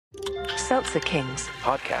Seltzer Kings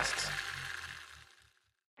podcasts.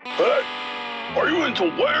 Hey, are you into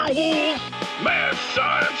werewolves, mad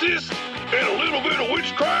scientists, and a little bit of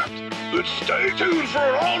witchcraft? Then stay tuned for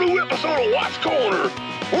an all-new episode of Watts Corner.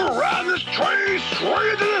 We're riding this train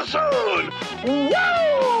straight to the sun.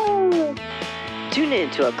 Woo! Tune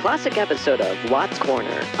in to a classic episode of Watts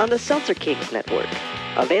Corner on the Seltzer Kings Network.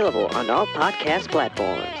 Available on all podcast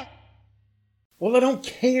platforms. Well, I don't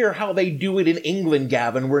care how they do it in England,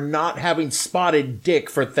 Gavin. We're not having spotted dick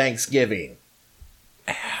for Thanksgiving.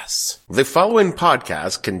 Ass. The following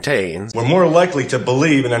podcast contains... We're more likely to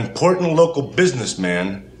believe an important local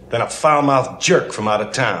businessman than a foul-mouthed jerk from out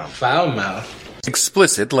of town. Foul-mouthed?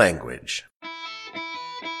 explicit language.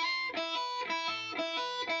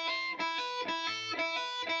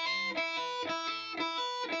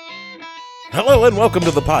 Hello and welcome to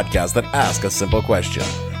the podcast that asks a simple question.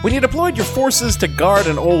 When you deployed your forces to guard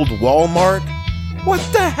an old Walmart, what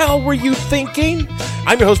the hell were you thinking?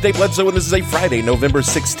 I'm your host, Dave Bledsoe, and this is a Friday, November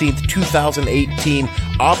 16th, 2018,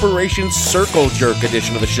 Operation Circle Jerk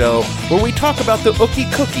edition of the show, where we talk about the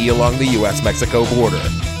Ookie Cookie along the U.S.-Mexico border.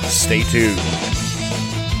 Stay tuned.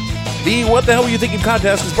 The What the Hell Were You Thinking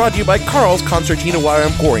contest is brought to you by Carl's Concertina Wire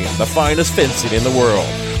Emporium, the finest fencing in the world.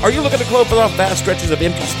 Are you looking to close off vast stretches of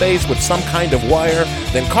empty space with some kind of wire?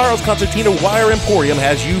 Then Carl's Concertina Wire Emporium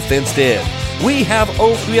has you fenced in. We have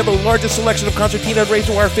the largest selection of concertina and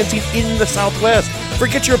razor wire fencing in the Southwest.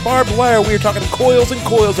 Forget your barbed wire, we are talking coils and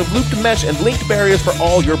coils of looped mesh and linked barriers for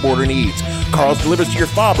all your border needs. Carl's delivers to your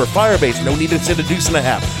fob or fire base, no need to send a deuce and a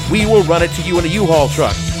half. We will run it to you in a U-Haul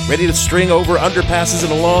truck. Ready to string over underpasses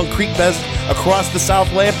and along creek beds across the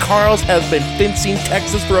Southland, Carl's has been fencing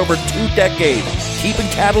Texas for over 2 decades, keeping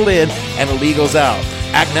cattle in and illegals out.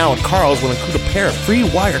 Act now and Carl's will include a pair of free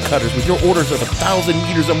wire cutters with your orders of 1,000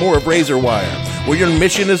 meters or more of razor wire. Where your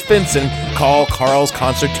mission is fencing, call Carl's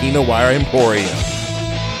Concertina Wire Emporium.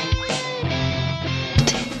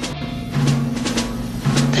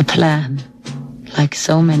 The plan, like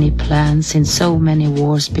so many plans in so many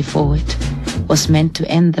wars before it, was meant to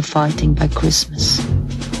end the fighting by Christmas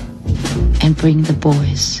and bring the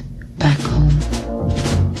boys back home.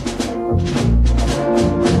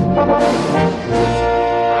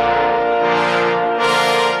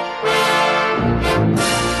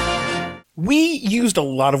 We used a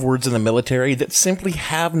lot of words in the military that simply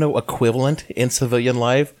have no equivalent in civilian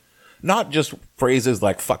life. Not just phrases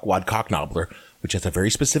like fuckwad cocknobbler, which has a very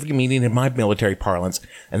specific meaning in my military parlance,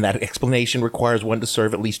 and that explanation requires one to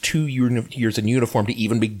serve at least 2 years in uniform to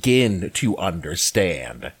even begin to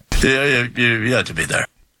understand. You had to be there.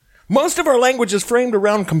 Most of our language is framed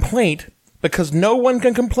around complaint, because no one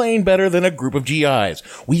can complain better than a group of GIs.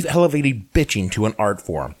 We've elevated bitching to an art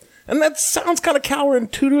form. And that sounds kind of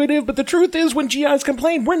counterintuitive, but the truth is when GIs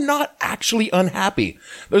complain, we're not actually unhappy.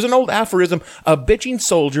 There's an old aphorism, a bitching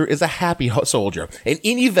soldier is a happy soldier, and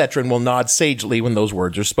any veteran will nod sagely when those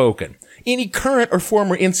words are spoken. Any current or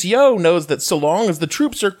former NCO knows that so long as the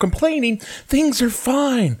troops are complaining, things are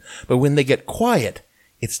fine. But when they get quiet,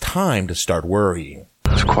 it's time to start worrying.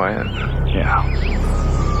 It's quiet.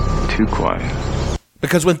 Yeah. Too quiet.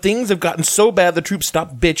 Because when things have gotten so bad the troops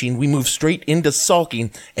stop bitching, we move straight into sulking,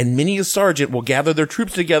 and many a sergeant will gather their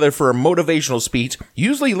troops together for a motivational speech,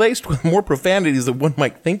 usually laced with more profanities than one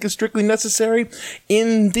might think is strictly necessary.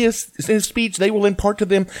 In this speech, they will impart to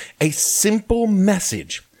them a simple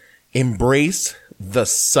message. Embrace the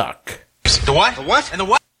suck. The what? The what? And the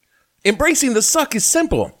what? Embracing the suck is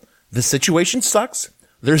simple. The situation sucks.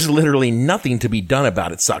 There's literally nothing to be done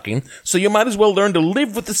about it sucking, so you might as well learn to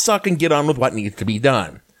live with the suck and get on with what needs to be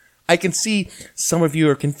done. I can see some of you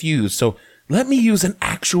are confused, so let me use an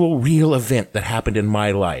actual real event that happened in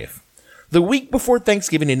my life. The week before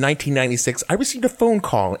Thanksgiving in 1996, I received a phone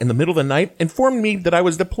call in the middle of the night informing me that I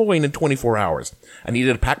was deploying in 24 hours. I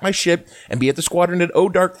needed to pack my ship and be at the squadron at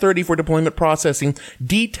Dark 30 for deployment processing.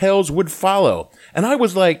 Details would follow. And I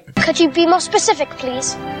was like, could you be more specific,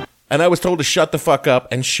 please? And I was told to shut the fuck up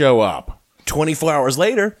and show up. 24 hours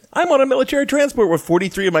later, I'm on a military transport with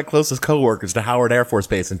 43 of my closest coworkers to Howard Air Force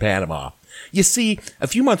Base in Panama. You see, a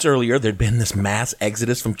few months earlier, there'd been this mass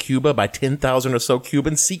exodus from Cuba by 10,000 or so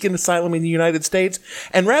Cubans seeking asylum in the United States,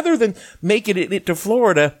 and rather than making it to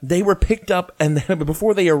Florida, they were picked up and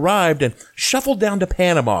before they arrived and shuffled down to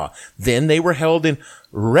Panama. Then they were held in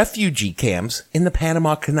refugee camps in the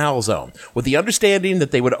Panama Canal Zone, with the understanding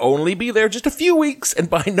that they would only be there just a few weeks, and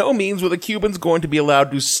by no means were the Cubans going to be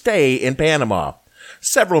allowed to stay in Panama.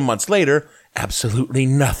 Several months later, absolutely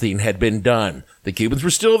nothing had been done. The Cubans were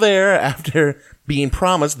still there after being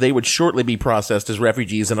promised they would shortly be processed as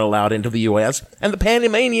refugees and allowed into the U.S., and the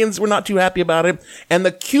Panamanians were not too happy about it, and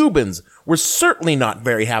the Cubans were certainly not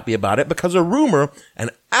very happy about it because a rumor, an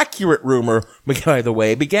accurate rumor, by the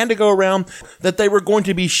way, began to go around that they were going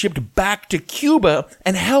to be shipped back to Cuba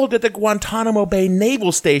and held at the Guantanamo Bay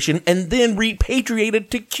Naval Station and then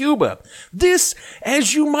repatriated to Cuba. This,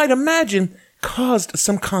 as you might imagine, caused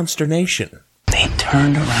some consternation. They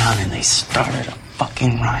turned around and they started a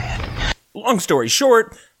fucking riot. Long story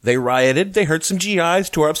short, they rioted, they hurt some GIs,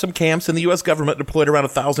 tore up some camps, and the U.S. government deployed around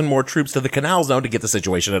 1,000 more troops to the Canal Zone to get the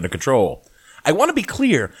situation under control. I want to be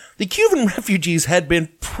clear, the Cuban refugees had been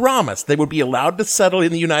promised they would be allowed to settle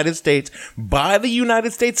in the United States by the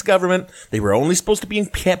United States government. They were only supposed to be in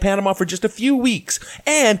Panama for just a few weeks.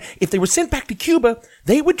 And if they were sent back to Cuba,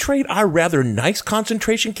 they would trade our rather nice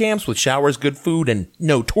concentration camps with showers, good food, and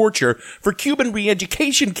no torture for Cuban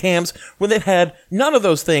re-education camps where they had none of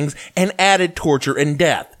those things and added torture and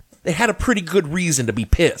death. They had a pretty good reason to be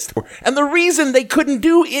pissed. And the reason they couldn't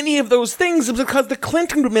do any of those things is because the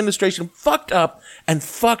Clinton administration fucked up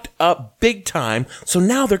big time. So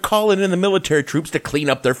now they're calling in the military troops to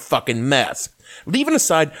clean up their fucking mess. Leaving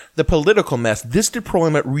aside the political mess, this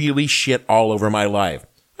deployment really shit all over my life.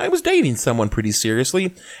 I was dating someone pretty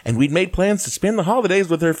seriously, and we'd made plans to spend the holidays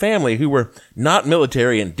with her family who were not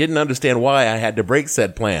military and didn't understand why I had to break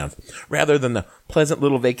said plans. Rather than the pleasant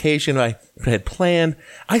little vacation I had planned,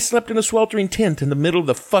 I slept in a sweltering tent in the middle of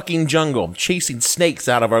the fucking jungle, chasing snakes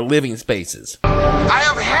out of our living spaces. I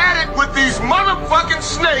have had it with these motherfucking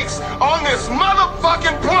snakes on this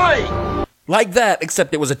motherfucking plane. Like that,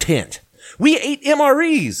 except it was a tent. We ate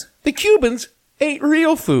MREs. The Cubans ate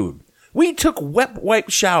real food. We took wet wipe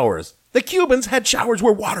showers. The Cubans had showers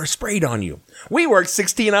where water sprayed on you. We worked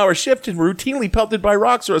 16-hour shifts and were routinely pelted by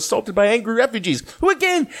rocks or assaulted by angry refugees, who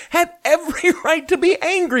again had every right to be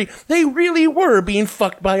angry. They really were being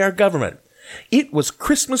fucked by our government. It was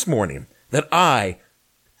Christmas morning that I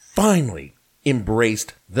finally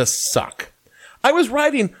embraced the suck. I was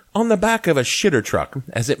riding on the back of a shitter truck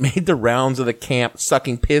as it made the rounds of the camp,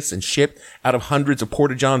 sucking piss and shit out of hundreds of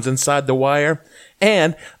porta-johns inside the wire.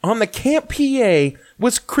 And on the camp PA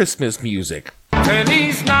was Christmas music.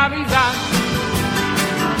 Feliz Navidad,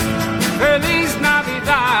 Feliz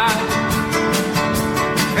Navidad,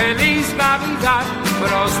 Feliz Navidad,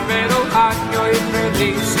 Prospero año y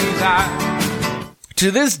felicidad. To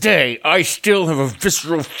this day, I still have a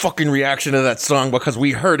visceral fucking reaction to that song because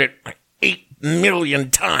we heard it 8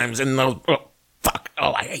 million times in those...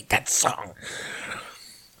 I hate that song.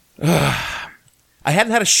 I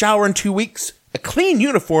hadn't had a shower in 2 weeks, a clean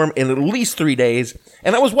uniform in at least 3 days,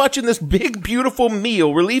 and I was watching this big, beautiful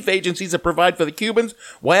meal relief agencies that provide for the Cubans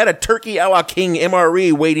while I had a turkey a la King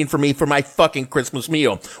MRE waiting for me for my fucking Christmas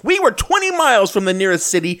meal. We were 20 miles from the nearest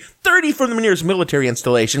city, 30 from the nearest military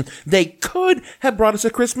installation. They could have brought us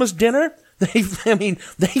a Christmas dinner. They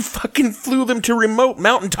fucking flew them to remote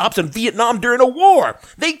mountaintops in Vietnam during a war.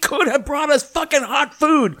 They could have brought us fucking hot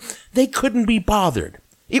food. They couldn't be bothered.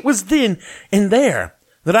 It was then and there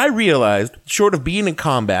that I realized, short of being in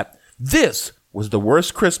combat, this was the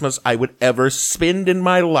worst Christmas I would ever spend in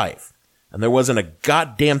my life. And there wasn't a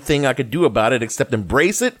goddamn thing I could do about it except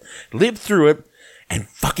embrace it, live through it, and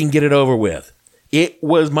fucking get it over with. It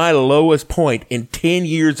was my lowest point in 10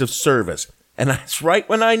 years of service. And that's right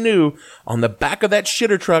when I knew, on the back of that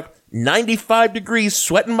shitter truck, 95 degrees,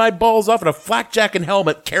 sweating my balls off in a flak jacket and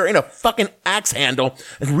helmet, carrying a fucking axe handle,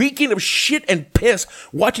 and reeking of shit and piss,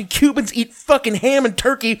 watching Cubans eat fucking ham and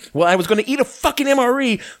turkey while I was going to eat a fucking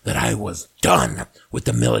MRE, that I was done with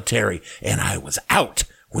the military, and I was out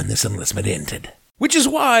when this enlistment ended. Which is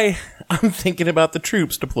why I'm thinking about the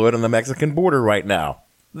troops deployed on the Mexican border right now.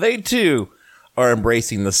 They, too, are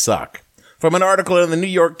embracing the suck. From an article in the New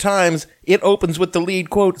York Times, it opens with the lead,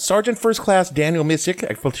 quote, Sergeant First Class Daniel Misick,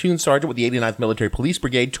 a platoon sergeant with the 89th Military Police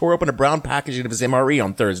Brigade, tore open a brown packaging of his MRE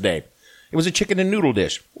on Thursday. It was a chicken and noodle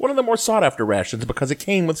dish, one of the more sought-after rations because it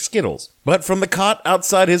came with Skittles. But from the cot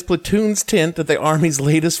outside his platoon's tent at the Army's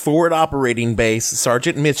latest forward operating base,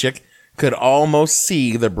 Sergeant Misick could almost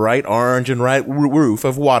see the bright orange and white roof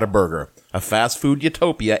of Whataburger, a fast food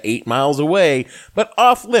utopia 8 miles away, but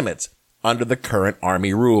off limits under the current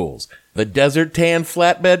Army rules. The desert tan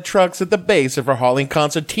flatbed trucks at the base are for hauling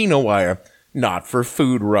concertina wire, not for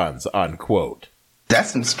food runs, unquote.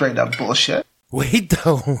 That's some straight up bullshit. Wait,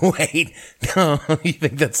 though, wait. No, you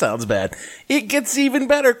think that sounds bad. It gets even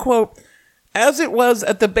better, quote. As it was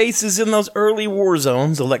at the bases in those early war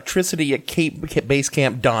zones, electricity at Base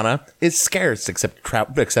Camp Donna is scarce except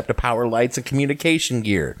to power lights and communication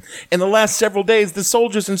gear. In the last several days, the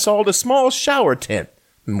soldiers installed a small shower tent.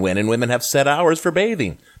 Men and women have set hours for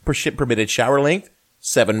bathing. Permitted shower length,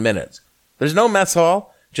 7 minutes. There's no mess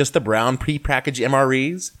hall, just the brown prepackaged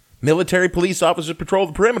MREs. Military police officers patrol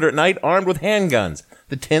the perimeter at night armed with handguns.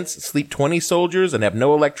 The tents sleep 20 soldiers and have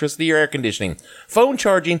no electricity or air conditioning. Phone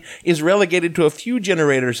charging is relegated to a few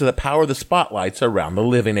generators that power the spotlights around the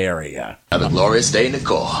living area. Another glorious day in the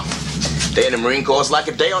Corps. Day in the Marine Corps is like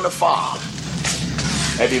a day on the farm.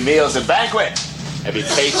 Every meal's a banquet. Every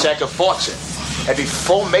paycheck a fortune. Every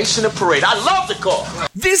formation a parade. I love the Corps.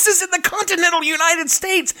 This is in the continental United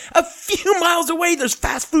States. A few miles away, there's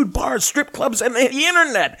fast food bars, strip clubs, and the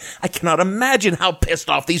internet. I cannot imagine how pissed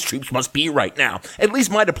off these troops must be right now. At least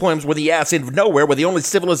my deployments were the ass end of nowhere, where the only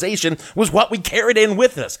civilization was what we carried in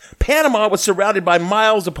with us. Panama was surrounded by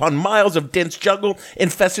miles upon miles of dense jungle,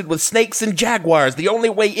 infested with snakes and jaguars. The only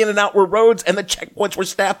way in and out were roads, and the checkpoints were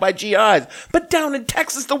staffed by GIs. But down in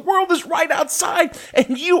Texas, the world is right outside,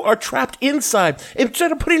 and you are trapped inside.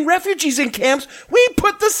 Instead of putting refugees in camps, we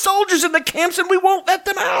put the soldiers in the camps and we won't let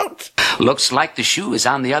them out. Looks like the shoe is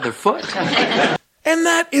on the other foot. And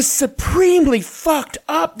that is supremely fucked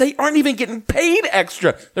up. They aren't even getting paid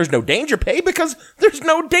extra. There's no danger pay because there's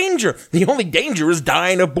no danger. The only danger is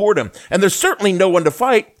dying of boredom. And there's certainly no one to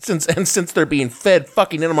fight since they're being fed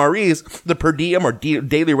fucking MREs, the per diem or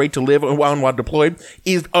daily rate to live while deployed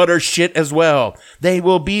is utter shit as well. They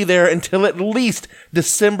will be there until at least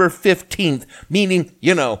December 15th, meaning,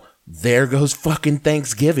 there goes fucking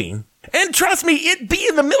Thanksgiving. And trust me, it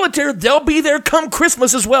being the military, they'll be there come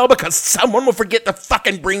Christmas as well because someone will forget to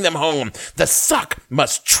fucking bring them home. The suck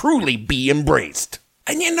must truly be embraced.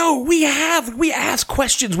 And we ask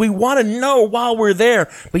questions we want to know while we're there,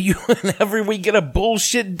 but whenever we get a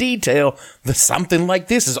bullshit detail, something like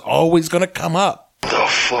this is always going to come up. What the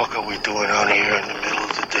fuck are we doing out here in the middle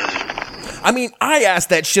of the desert? I mean, I asked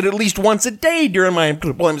that shit at least once a day during my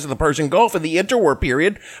deployments in the Persian Gulf in the interwar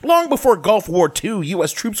period. Long before Gulf War II,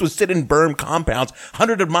 U.S. troops would sit in berm compounds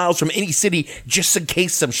hundreds of miles from any city just in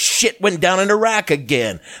case some shit went down in Iraq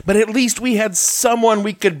again. But at least we had someone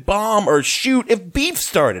we could bomb or shoot if beef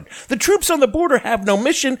started. The troops on the border have no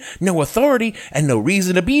mission, no authority, and no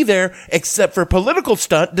reason to be there except for a political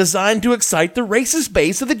stunt designed to excite the racist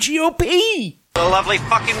base of the GOP. A lovely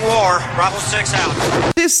fucking war. Bravo 6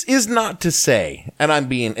 out. This is not to say, and I'm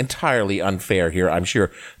being entirely unfair here, I'm sure,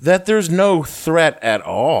 that there's no threat at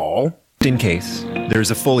all. In case, there's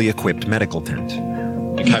a fully equipped medical tent.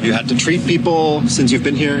 Have you had to treat people since you've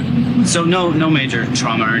been here? So no major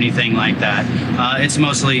trauma or anything like that. It's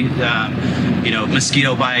mostly,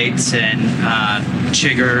 mosquito bites and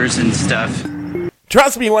chiggers and stuff.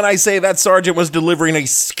 Trust me when I say that sergeant was delivering a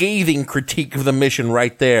scathing critique of the mission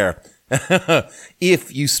right there.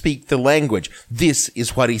 If you speak the language, this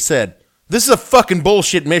is what he said. This is a fucking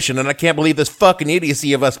bullshit mission, and I can't believe this fucking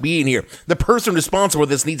idiocy of us being here. The person responsible for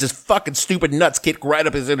this needs his fucking stupid nuts kicked right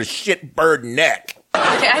up his shit bird neck.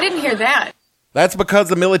 Okay, I didn't hear that. That's because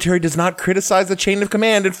the military does not criticize the chain of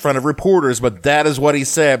command in front of reporters, but that is what he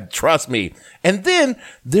said. Trust me. And then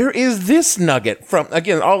there is this nugget from,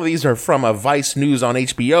 again, all of these are from a Vice News on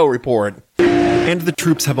HBO report. And the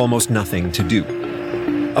troops have almost nothing to do.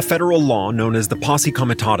 A federal law known as the Posse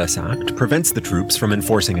Comitatus Act prevents the troops from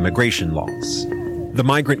enforcing immigration laws. The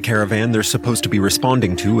migrant caravan they're supposed to be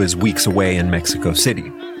responding to is weeks away in Mexico City.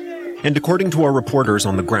 And according to our reporters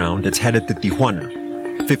on the ground, it's headed to Tijuana,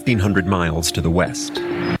 1,500 miles to the west.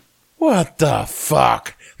 What the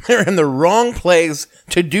fuck? They're in the wrong place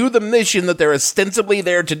to do the mission that they're ostensibly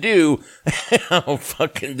there to do. Oh,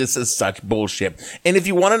 fucking, this is such bullshit. And if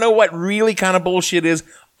you want to know what really kind of bullshit is,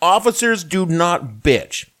 officers do not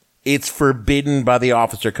bitch. It's forbidden by the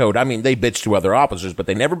officer code. I mean, they bitch to other officers, but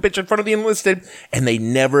they never bitch in front of the enlisted, and they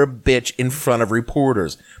never bitch in front of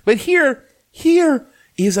reporters. But here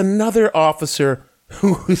is another officer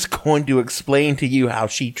who is going to explain to you how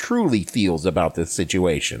she truly feels about this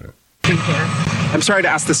situation. I'm sorry to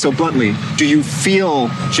ask this so bluntly. Do you feel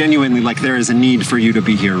genuinely like there is a need for you to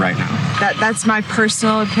be here right now? That's my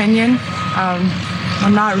personal opinion.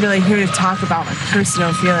 I'm not really here to talk about my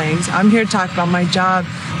personal feelings. I'm here to talk about my job.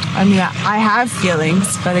 I mean, I have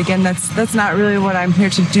feelings, but again, that's not really what I'm here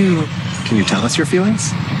to do. Can you tell us your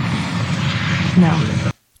feelings?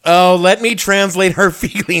 No. Oh, let me translate her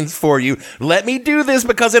feelings for you. Let me do this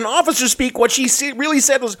because in officer speak, what she really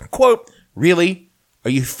said was, quote, "Really? Are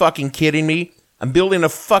you fucking kidding me? I'm building a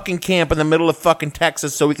fucking camp in the middle of fucking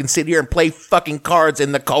Texas so we can sit here and play fucking cards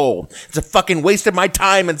in the cold. It's a fucking waste of my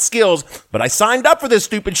time and skills, but I signed up for this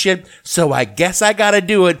stupid shit, so I guess I gotta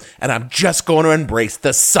do it, and I'm just going to embrace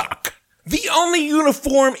the suck. The only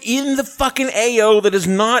uniform in the fucking AO that is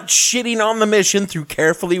not shitting on the mission through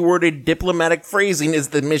carefully worded diplomatic phrasing is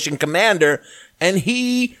the mission commander, and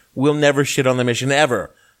he will never shit on the mission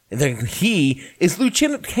ever. And he is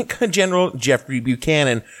Lieutenant General Jeffrey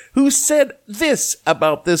Buchanan, who said this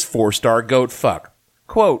about this 4-star goat fuck.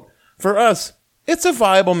 Quote, "For us, it's a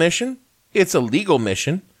viable mission. It's a legal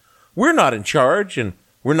mission. We're not in charge, and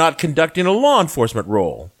we're not conducting a law enforcement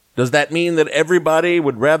role. Does that mean that everybody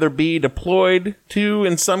would rather be deployed to,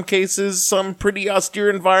 in some cases, some pretty austere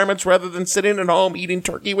environments rather than sitting at home eating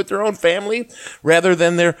turkey with their own family, rather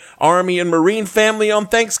than their Army and Marine family on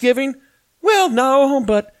Thanksgiving? Well, no,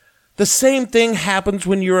 but the same thing happens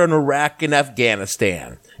when you're in Iraq and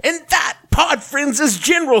Afghanistan. And that, pod friends, is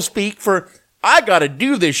general speak for, I gotta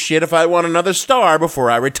do this shit if I want another star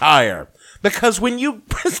before I retire. Because when you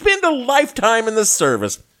spend a lifetime in the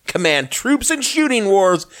service, command troops in shooting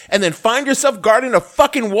wars, and then find yourself guarding a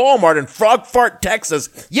fucking Walmart in Frog Fart, Texas,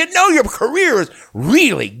 you know your career is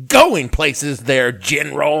really going places there,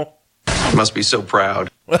 General." Must be so proud.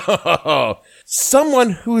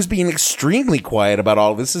 Someone who is being extremely quiet about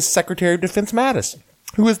all of this is Secretary of Defense Mattis,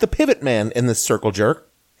 who is the pivot man in this circle jerk,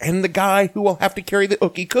 and the guy who will have to carry the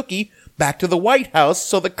ookie cookie back to the White House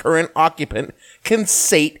so the current occupant can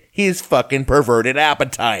sate his fucking perverted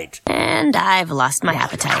appetite. And I've lost my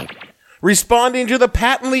appetite. Responding to the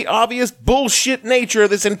patently obvious bullshit nature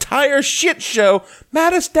of this entire shit show,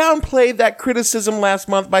 Mattis downplayed that criticism last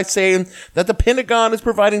month by saying that the Pentagon is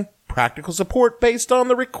providing practical support based on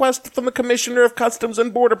the request from the Commissioner of Customs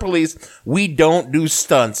and Border Police. We don't do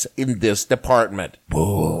stunts in this department.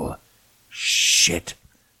 Bull shit.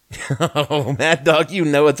 Oh, Mad Dog, you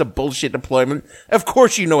know it's a bullshit deployment. Of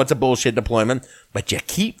course you know it's a bullshit deployment, but you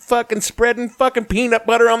keep fucking spreading fucking peanut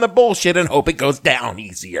butter on the bullshit and hope it goes down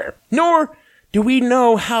easier. Nor do we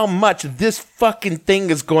know how much this fucking thing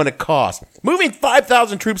is going to cost. Moving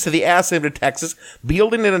 5,000 troops to the ass end of Texas,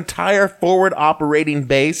 building an entire forward operating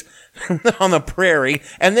base on the prairie,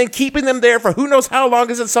 and then keeping them there for who knows how long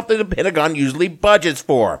isn't something the Pentagon usually budgets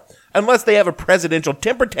for. Unless they have a presidential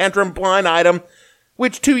temper tantrum blind item,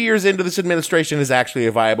 which 2 years into this administration is actually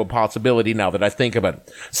a viable possibility now that I think about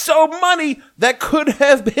it. So money that could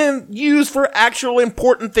have been used for actual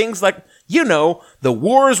important things like, you know, the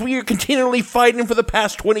wars we are continually fighting for the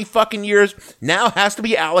past 20 fucking years now has to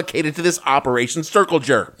be allocated to this Operation Circle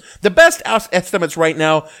Jerk. The best estimates right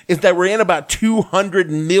now is that we're in about $200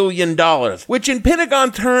 million, which in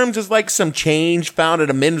Pentagon terms is like some change found at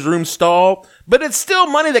a men's room stall, but it's still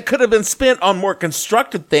money that could have been spent on more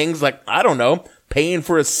constructive things like, I don't know, paying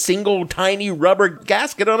for a single tiny rubber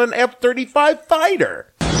gasket on an F-35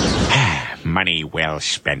 fighter. Money well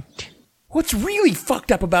spent. What's really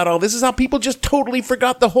fucked up about all this is how people just totally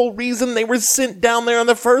forgot the whole reason they were sent down there in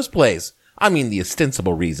the first place. I mean, the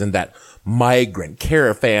ostensible reason, that migrant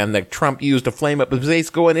caravan that Trump used to flame up his base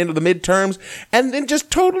going into the midterms, and then just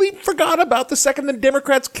totally forgot about the second the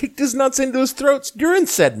Democrats kicked his nuts into his throats during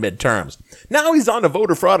said midterms. Now he's on to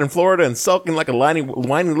voter fraud in Florida and sulking like a whiny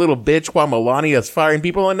little bitch while Melania is firing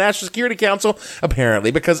people on the National Security Council, apparently,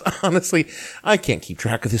 because honestly, I can't keep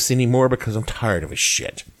track of this anymore because I'm tired of his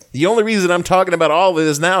shit. The only reason I'm talking about all of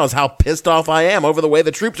this now is how pissed off I am over the way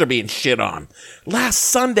the troops are being shit on. Last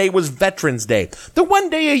Sunday was Veterans Day, the one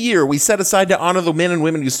day a year we set aside to honor the men and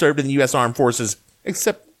women who served in the U.S. Armed Forces,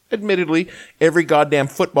 except, admittedly, every goddamn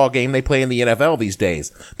football game they play in the NFL these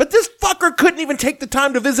days. But this fucker couldn't even take the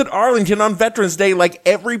time to visit Arlington on Veterans Day like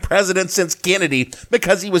every president since Kennedy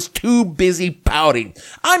because he was too busy pouting.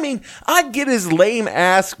 I mean, I get his lame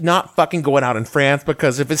ass not fucking going out in France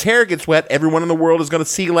because if his hair gets wet, everyone in the world is going to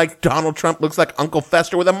see like Donald Trump looks like Uncle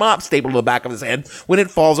Fester with a mop stapled to the back of his head when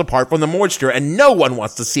it falls apart from the moisture, and no one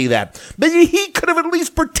wants to see that. But he could have at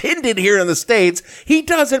least pretended here in the States. He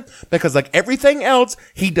doesn't, because like everything else,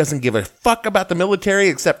 he doesn't give a fuck about the military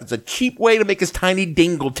except it's a cheap way to make his tiny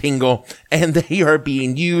dingle tingle, and they are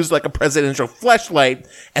being used like a presidential fleshlight,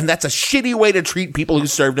 and that's a shitty way to treat people who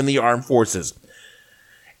served in the armed forces.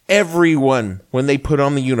 Everyone, when they put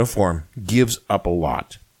on the uniform, gives up a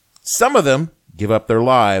lot. Some of them give up their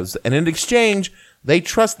lives, and in exchange, they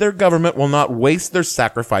trust their government will not waste their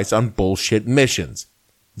sacrifice on bullshit missions.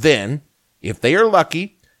 Then, if they are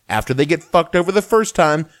lucky, after they get fucked over the first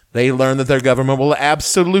time, they learn that their government will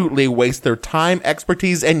absolutely waste their time,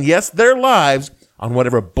 expertise, and yes, their lives on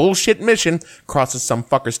whatever bullshit mission crosses some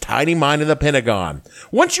fucker's tiny mind in the Pentagon.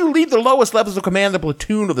 Once you leave the lowest levels of command, the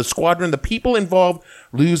platoon or the squadron, the people involved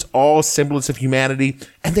lose all semblance of humanity,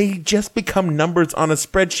 and they just become numbers on a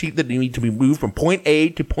spreadsheet that need to be moved from point A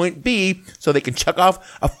to point B so they can check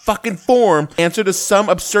off a fucking form, answer to some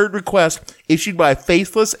absurd request issued by a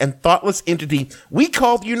faithless and thoughtless entity we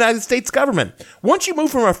call the United States government. Once you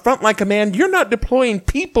move from a frontline command, you're not deploying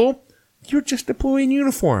people, you're just deploying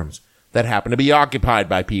uniforms that happen to be occupied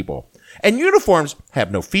by people. And uniforms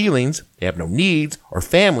have no feelings, they have no needs or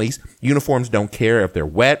families. Uniforms don't care if they're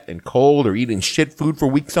wet and cold or eating shit food for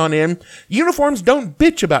weeks on end. Uniforms don't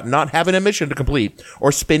bitch about not having a mission to complete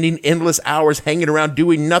or spending endless hours hanging around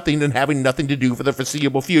doing nothing and having nothing to do for the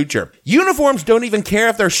foreseeable future. Uniforms don't even care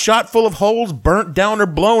if they're shot full of holes, burnt down, or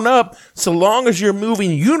blown up. So long as you're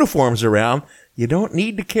moving uniforms around, you don't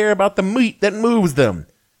need to care about the meat that moves them.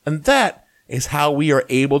 And that is how we are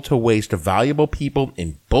able to waste valuable people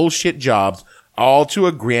in bullshit jobs, all to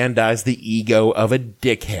aggrandize the ego of a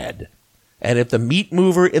dickhead. And if the meat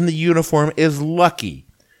mover in the uniform is lucky,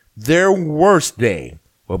 their worst day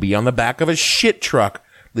will be on the back of a shit truck.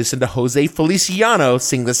 Listen to Jose Feliciano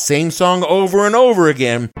sing the same song over and over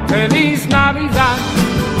again. Feliz Navidad.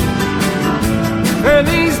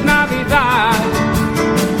 Feliz Navidad.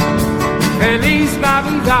 Feliz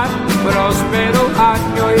Navidad. Prospero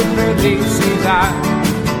año y felicidad.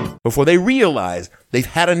 Before they realize they've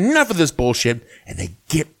had enough of this bullshit and they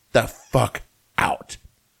get the fuck out.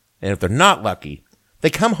 And if they're not lucky, they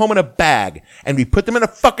come home in a bag and we put them in a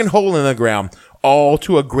fucking hole in the ground, all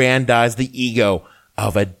to aggrandize the ego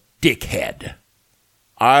of a dickhead.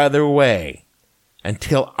 Either way,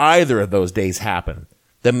 until either of those days happen,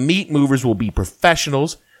 the meat movers will be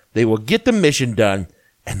professionals, they will get the mission done,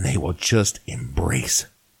 and they will just embrace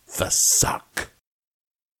the suck.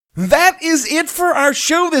 That is it for our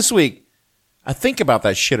show this week. I think about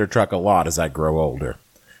that shitter truck a lot as I grow older.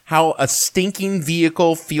 How a stinking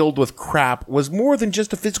vehicle filled with crap was more than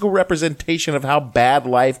just a physical representation of how bad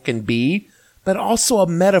life can be, but also a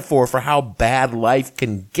metaphor for how bad life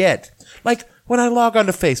can get. Like when I log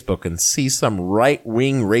onto Facebook and see some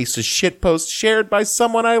right-wing racist shitpost shared by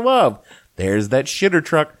someone I love. There's that shitter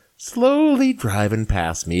truck slowly driving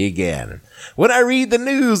past me again. When I read the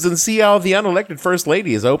news and see how the unelected First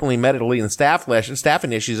Lady is openly meddling in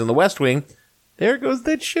staffing issues in the West Wing, there goes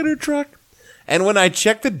that shitter truck. And when I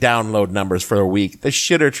check the download numbers for a week, the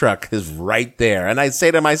shitter truck is right there. And I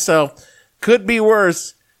say to myself, could be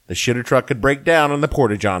worse. The shitter truck could break down and the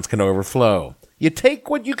porta-johns can overflow. You take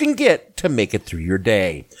what you can get to make it through your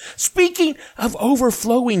day. Speaking of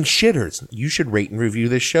overflowing shitters, you should rate and review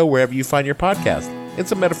this show wherever you find your podcast.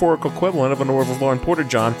 It's a metaphorical equivalent of an overflowing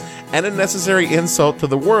porta-john and a necessary insult to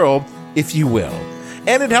the world, if you will.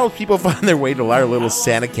 And it helps people find their way to our little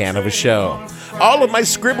Santa can of a show. All of my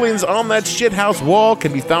scribblings on that shithouse wall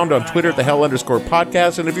can be found on Twitter at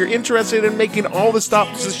 @the_hell_podcast. And if you're interested in making all the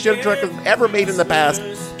stops this shitter truck has ever made in the past,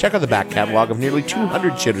 check out the back catalog of nearly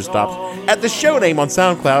 200 shitter stops at the show name on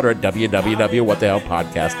SoundCloud or at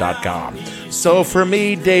www.whatthehellpodcast.com. So for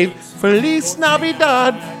me, Dave, Feliz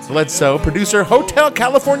Navidad, Bledsoe, producer Hotel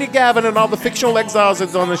California Gavin, and all the fictional exiles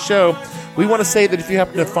that's on the show, we want to say that if you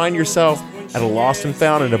happen to find yourself at a lost and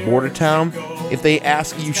found in a border town, if they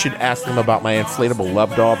ask you should ask them about my inflatable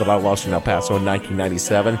love doll that I lost in El Paso in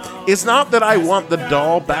 1997. It's not that I want the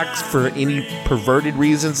doll back for any perverted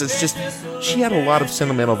reasons. It's just she had a lot of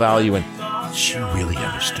sentimental value and she really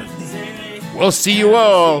understood me. We'll see you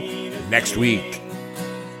all next week.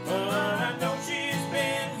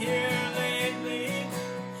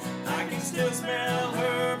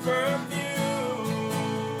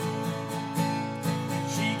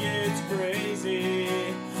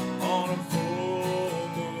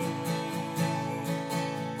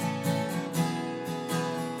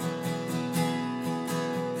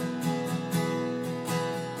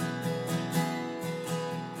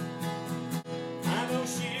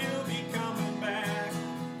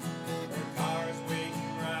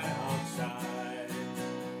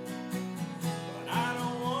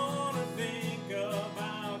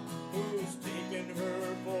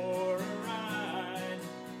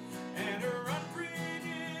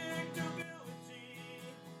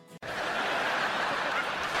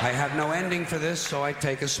 I have no ending for this, so I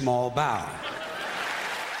take a small bow.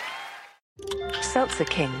 Seltzer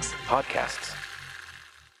Kings Podcasts.